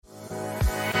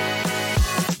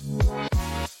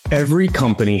Every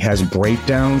company has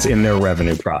breakdowns in their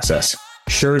revenue process.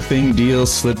 Sure thing deals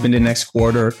slip into next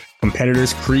quarter,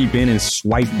 competitors creep in and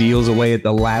swipe deals away at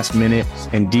the last minute,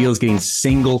 and deals getting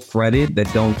single threaded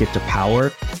that don't get to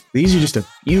power. These are just a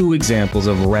few examples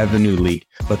of revenue leak,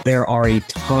 but there are a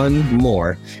ton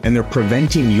more, and they're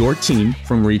preventing your team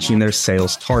from reaching their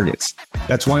sales targets.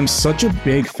 That's why I'm such a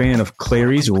big fan of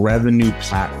Clary's revenue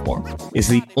platform. It's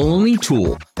the only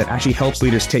tool that actually helps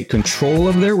leaders take control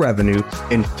of their revenue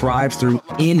and thrive through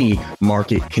any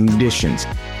market conditions,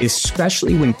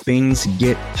 especially when things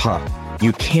get tough.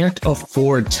 You can't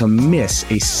afford to miss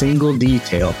a single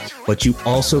detail, but you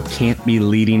also can't be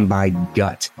leading by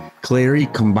gut. Clary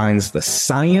combines the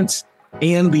science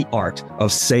and the art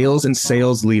of sales and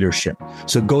sales leadership.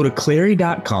 So go to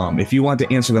Clary.com if you want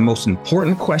to answer the most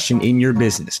important question in your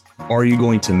business. Are you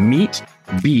going to meet,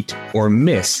 beat, or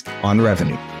miss on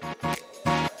revenue?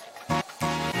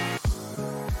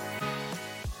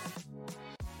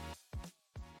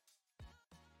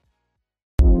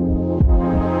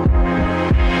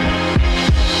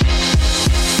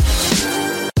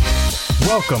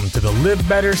 Welcome to the Live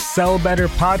Better, Sell Better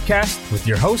podcast with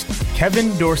your host,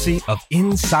 Kevin Dorsey of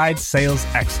Inside Sales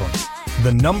Excellence,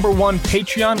 the #1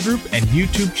 Patreon group and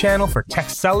YouTube channel for tech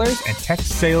sellers and tech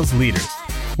sales leaders,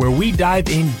 where we dive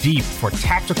in deep for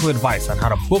tactical advice on how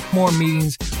to book more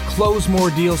meetings, close more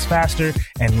deals faster,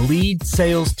 and lead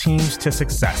sales teams to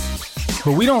success.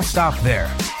 But we don't stop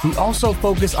there. We also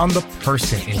focus on the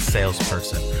person in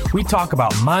salesperson. We talk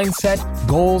about mindset,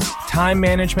 goals, time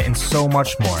management, and so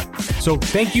much more. So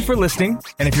thank you for listening.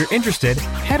 And if you're interested,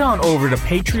 head on over to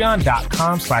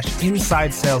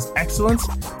patreon.com/inside sales excellence.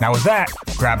 Now with that,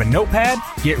 grab a notepad,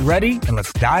 get ready, and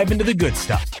let's dive into the good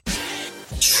stuff.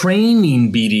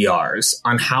 Training BDRs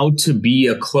on how to be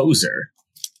a closer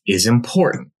is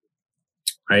important,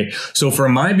 right? So for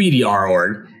my BDR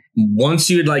org, once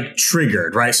you'd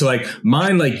triggered, right? So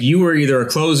mine, you were either a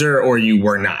closer or you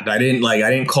were not. I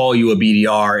didn't call you a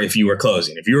BDR if you were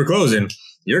closing. If you were closing,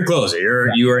 you're a closer.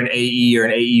 You were an AE or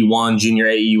an AE1, junior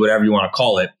AE, whatever you want to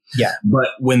call it. Yeah. But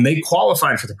when they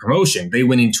qualified for the promotion, they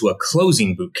went into a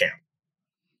closing boot camp,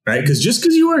 right? Because just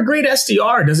because you were a great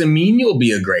SDR doesn't mean you'll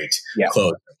be a great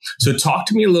closer. So talk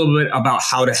to me a little bit about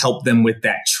how to help them with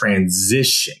that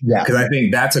transition. Because I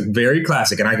think that's a very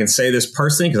classic. And I can say this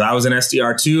personally because I was an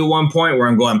SDR too at one point where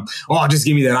I'm going, oh, just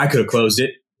give me that. I could have closed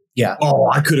it. Yeah. Oh,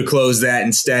 I could have closed that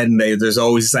instead. And there's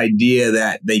always this idea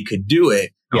that they could do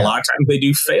it. A lot of times they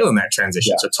do fail in that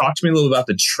transition. So talk to me a little about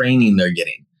the training they're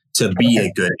getting to be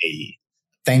a good AE.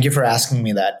 Thank you for asking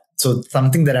me that. So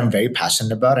something that I'm very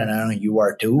passionate about, and I know you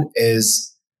are too, is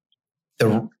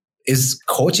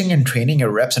coaching and training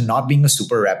your reps and not being a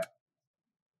super rep,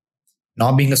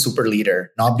 not being a super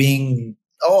leader, not being,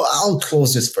 oh, I'll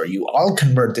close this for you. I'll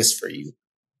convert this for you.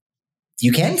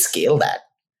 You can't scale that.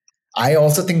 I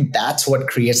also think that's what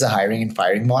creates the hiring and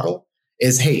firing model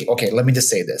is, hey, okay, let me just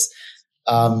say this.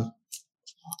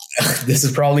 This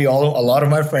is probably a lot of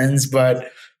my friends,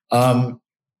 but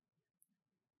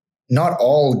not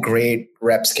all great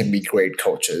reps can be great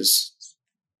coaches.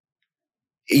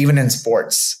 Even in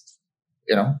sports,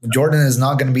 Jordan is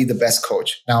not going to be the best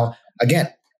coach. Now,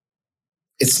 again,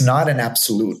 it's not an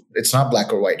absolute. It's not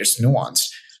black or white. It's nuanced.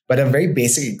 But a very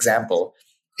basic example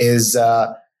is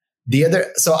so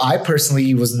I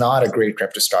personally was not a great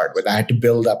rep to start with. I had to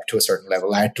build up to a certain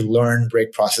level. I had to learn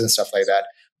break process and stuff like that.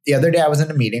 The other day, I was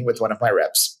in a meeting with one of my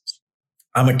reps.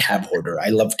 I'm a tab hoarder. I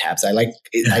love tabs. I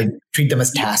treat them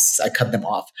as tasks. I cut them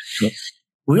off. Yep.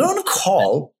 We were on a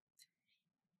call.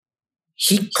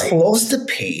 He closed the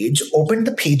page, opened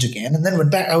the page again, and then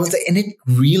went back. And it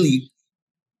really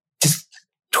just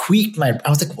tweaked I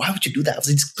was like, why would you do that? I was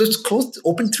like, just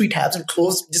open 3 tabs and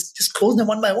just close them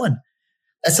one by one.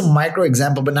 That's a micro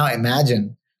example. But now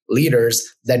imagine leaders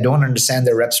that don't understand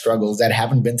their rep struggles, that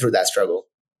haven't been through that struggle.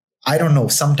 I don't know.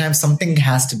 Sometimes something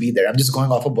has to be there. I'm just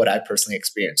going off of what I personally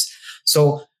experienced.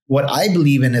 So what I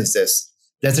believe in is this.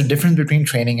 There's a difference between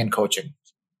training and coaching.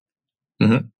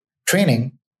 Mm-hmm.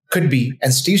 Training could be,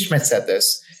 and Steve Schmidt said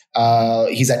this,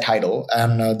 he's at Tidal,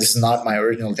 and this is not my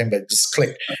original thing, but just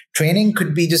clicked. Training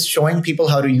could be just showing people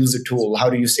how to use a tool, how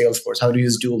to use Salesforce, how to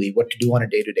use Dooley, what to do on a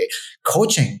day-to-day.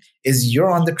 Coaching is you're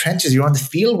on the trenches, you're on the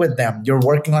field with them, you're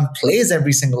working on plays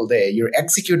every single day, you're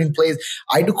executing plays.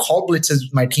 I do call blitzes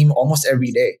with my team almost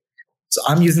every day. So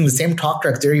I'm using the same talk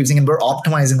tracks they're using, and we're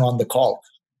optimizing on the call.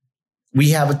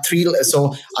 We have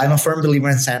so I'm a firm believer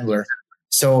in Sandler.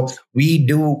 So we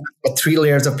do a 3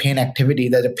 layers of pain activity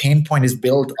that a pain point is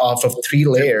built off of 3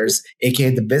 layers,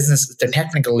 aka the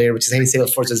technical layer, which is, hey,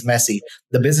 Salesforce is messy.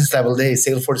 The business level, hey,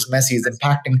 Salesforce is messy, is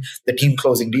impacting the team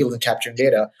closing deals and capturing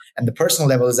data. And the personal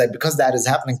level is that because that is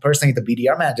happening personally, the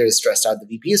BDR manager is stressed out, the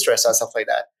VP is stressed out, stuff like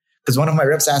that. Because one of my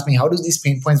reps asked me, how do these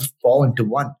pain points fall into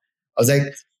one? I was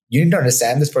like, you need to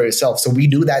understand this for yourself. So we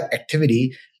do that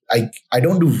activity. I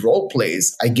don't do role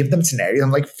plays. I give them scenarios.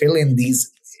 I'm like, fill in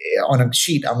these on a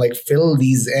sheet. I'm like, fill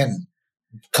these in.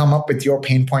 Come up with your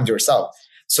pain point yourself.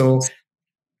 So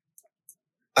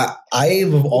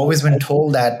I've always been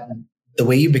told that the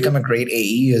way you become a great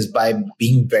AE is by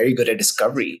being very good at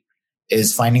discovery,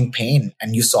 is finding pain,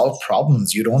 and you solve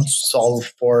problems. You don't solve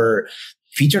for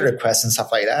feature requests and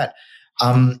stuff like that.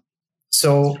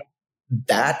 So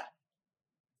that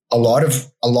a lot of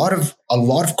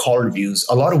call reviews,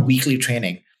 a lot of weekly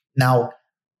training. Now,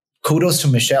 kudos to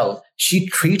Michelle. She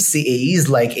treats the AEs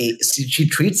like she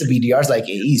treats the BDRs like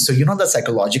AEs. So that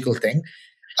psychological thing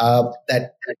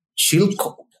that she'll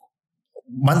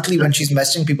monthly when she's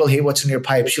messaging people, hey, what's in your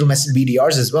pipe? She'll message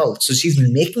BDRs as well. So she's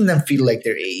making them feel like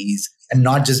they're AEs and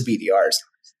not just BDRs.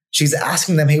 She's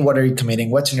asking them, hey, what are you committing?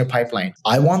 What's in your pipeline?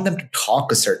 I want them to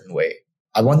talk a certain way.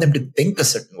 I want them to think a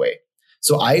certain way.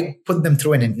 So I put them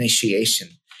through an initiation.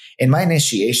 In my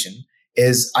initiation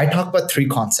is I talk about 3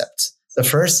 concepts. The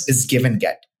first is give and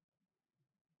get.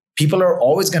 People are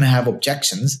always going to have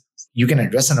objections. You can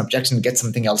address an objection and get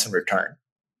something else in return.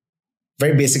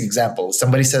 Very basic example.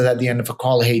 Somebody says at the end of a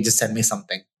call, hey, just send me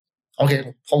something.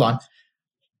 Okay, hold on.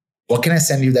 What can I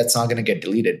send you that's not going to get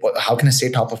deleted? How can I stay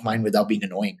top of mind without being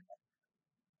annoying?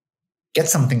 Get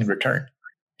something in return.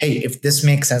 Hey, if this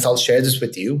makes sense, I'll share this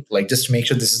with you. Like, just to make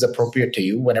sure this is appropriate to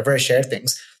you. Whenever I share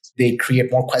things, they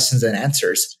create more questions than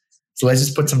answers. So let's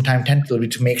just put some time tentatively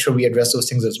to make sure we address those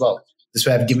things as well. This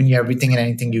way I've given you everything and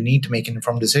anything you need to make an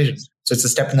informed decision. So it's a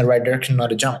step in the right direction,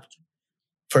 not a jump.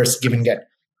 First, give and get.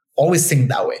 Always think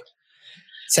that way.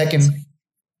 Second,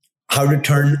 how to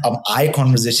turn an I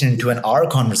conversation into an R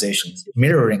conversation.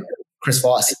 Mirroring, Chris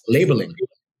Voss, labeling.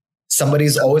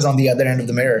 Somebody's always on the other end of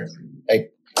the mirror.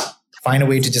 Like, find a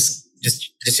way to just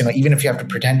even if you have to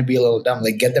pretend to be a little dumb,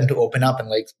 like, get them to open up and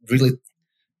like really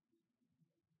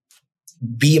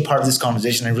be a part of this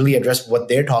conversation and really address what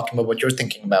they're talking about, what you're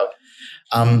thinking about.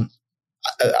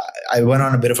 I went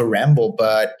on a bit of a ramble,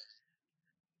 but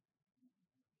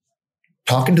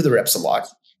talking to the reps a lot,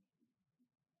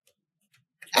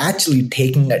 actually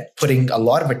putting a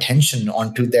lot of attention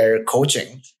onto their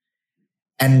coaching.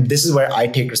 And this is where I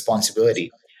take responsibility.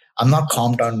 I'm not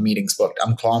calmed on meetings booked.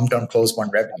 I'm calmed on close won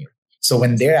revenue. So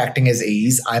when they're acting as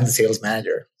AEs, I'm the sales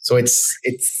manager. So it's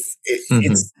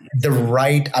the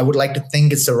right, I would like to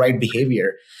think it's the right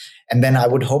behavior. And then I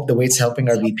would hope the way it's helping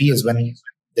our VP is when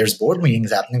there's board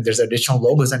meetings happening, there's additional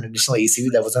logos and additional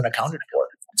ACV that was unaccounted for.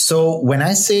 So when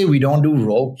I say we don't do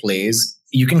role plays,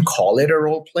 you can call it a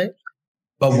role play,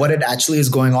 but what it actually is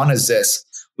going on is this.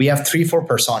 We have 3-4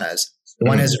 personas.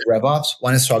 One is RevOps,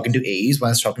 one is talking to AEs,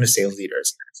 one is talking to sales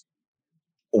leaders.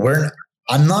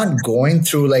 I'm not going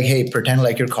through like, hey, pretend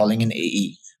like you're calling an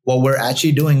AE. What we're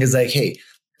actually doing is like, hey,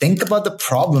 think about the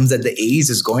problems that the AEs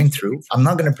is going through. I'm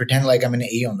not going to pretend like I'm an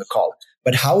AE on the call,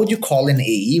 but how would you call an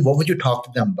AE? What would you talk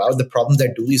to them about? The problems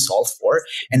that Dooley solves for,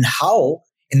 and how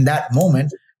in that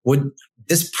moment would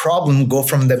this problem go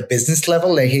from the business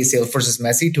level, like, hey, Salesforce is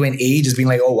messy, to an AE just being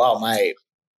like, oh, wow, my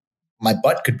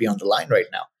butt could be on the line right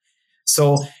now.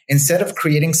 So instead of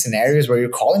creating scenarios where you're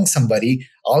calling somebody,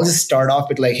 I'll just start off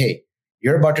with like, hey,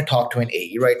 you're about to talk to an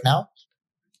AE right now.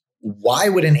 Why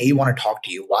would an AE want to talk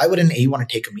to you? Why would an AE want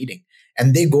to take a meeting?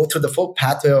 And they go through the full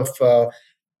pathway of,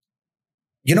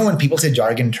 when people say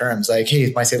jargon terms like,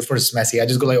 hey, my Salesforce is messy, I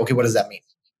just go like, okay, what does that mean?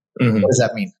 Mm-hmm. What does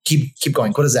that mean? Keep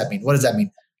going. What does that mean? What does that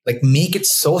mean? Like, make it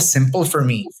so simple for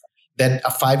me that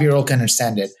a 5-year-old can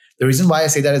understand it. The reason why I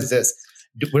say that is this.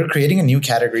 We're creating a new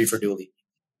category for Dooley.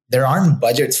 There aren't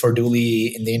budgets for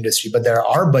Dooley in the industry, but there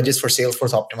are budgets for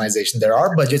Salesforce optimization. There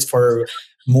are budgets for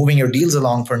moving your deals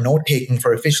along, for note-taking,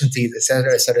 for efficiencies, et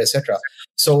cetera, et cetera, et cetera.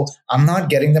 So I'm not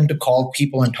getting them to call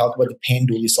people and talk about the pain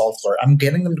Dooley solved for. I'm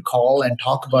getting them to call and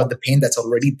talk about the pain that's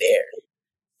already there.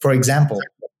 For example,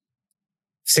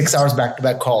 6 hours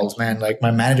back-to-back calls, man, like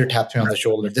my manager taps me on the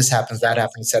shoulder. This happens, that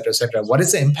happens, et cetera, et cetera. What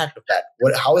is the impact of that?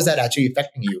 How is that actually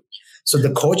affecting you? So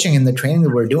the coaching and the training that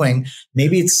we're doing,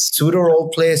 maybe it's pseudo role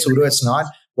play, pseudo it's not.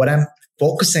 What I'm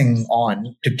focusing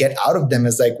on to get out of them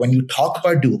is like, when you talk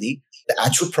about Dooley, the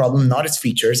actual problem, not its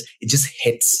features, it just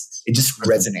hits. It just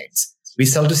resonates. We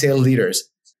sell to sales leaders.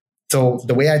 So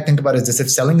the way I think about it is this: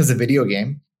 if selling is a video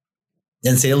game,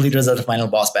 then sales leaders are the final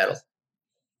boss battle.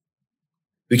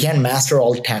 We can't master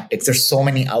all tactics. There's so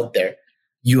many out there.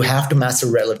 You have to master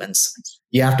relevance.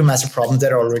 You have to master problems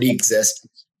that already exist.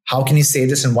 How can you say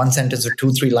this in one sentence or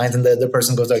 2-3 lines and the other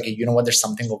person goes, okay, you know what, there's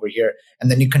something over here. And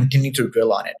then you continue to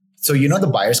drill on it. So the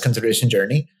buyer's consideration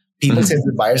journey, people say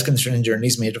the buyer's consideration journey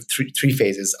is made of three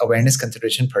phases: awareness,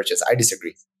 consideration, purchase. I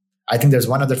disagree. I think there's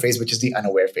one other phase, which is the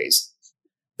unaware phase.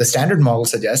 The standard model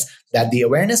suggests that the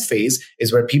awareness phase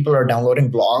is where people are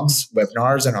downloading blogs,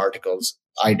 webinars, and articles.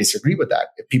 I disagree with that.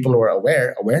 If people are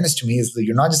aware, awareness to me is that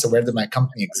you're not just aware that my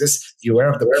company exists, you're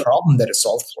aware of the problem that it's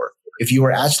solved for. If you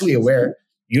were actually aware,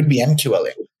 you'd be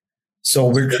MQLing. So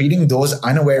we're treating those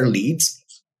unaware leads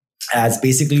as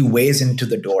basically ways into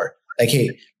the door. Like,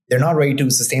 hey, they're not ready to.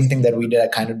 It's the same thing that we did. I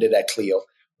kind of did at Clio.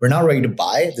 We're not ready to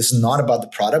buy. This is not about the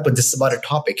product, but this is about a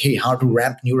topic. Hey, how to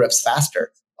ramp new reps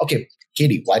faster. Okay,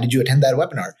 Katie, why did you attend that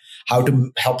webinar? How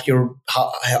to help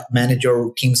manage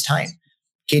your team's time.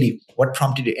 Katie, what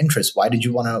prompted your interest? Why did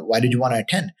you want to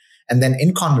attend? And then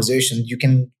in conversation, you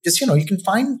can just, you can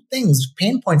find things,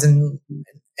 pain points, and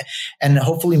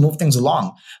hopefully move things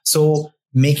along. So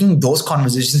making those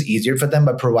conversations easier for them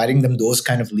by providing them those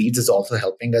kind of leads is also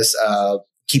helping us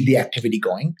keep the activity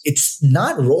going. It's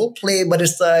not role play, but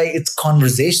it's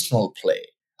conversational play.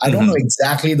 I don't know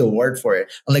exactly the word for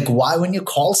it. Like, why, when you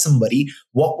call somebody,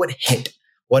 what would hit?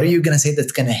 What are you going to say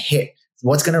that's going to hit?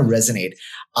 What's going to resonate?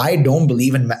 I don't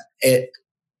believe in it.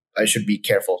 I should be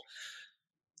careful.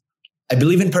 I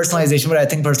believe in personalization, but I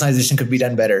think personalization could be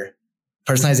done better.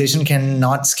 Personalization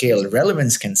cannot scale.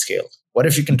 Relevance can scale. What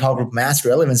if you can talk about mass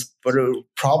relevance for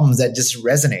problems that just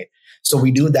resonate? So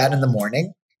we do that in the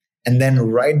morning. And then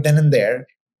right then and there,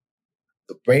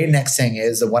 the very next thing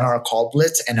is the 1 hour call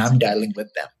blitz, and I'm dialing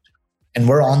with them. And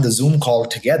we're on the Zoom call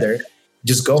together.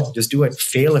 Just go, just do it.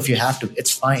 Fail if you have to.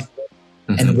 It's fine.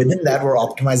 And within that, we're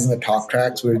optimizing the talk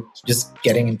tracks. We're just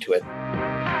getting into it.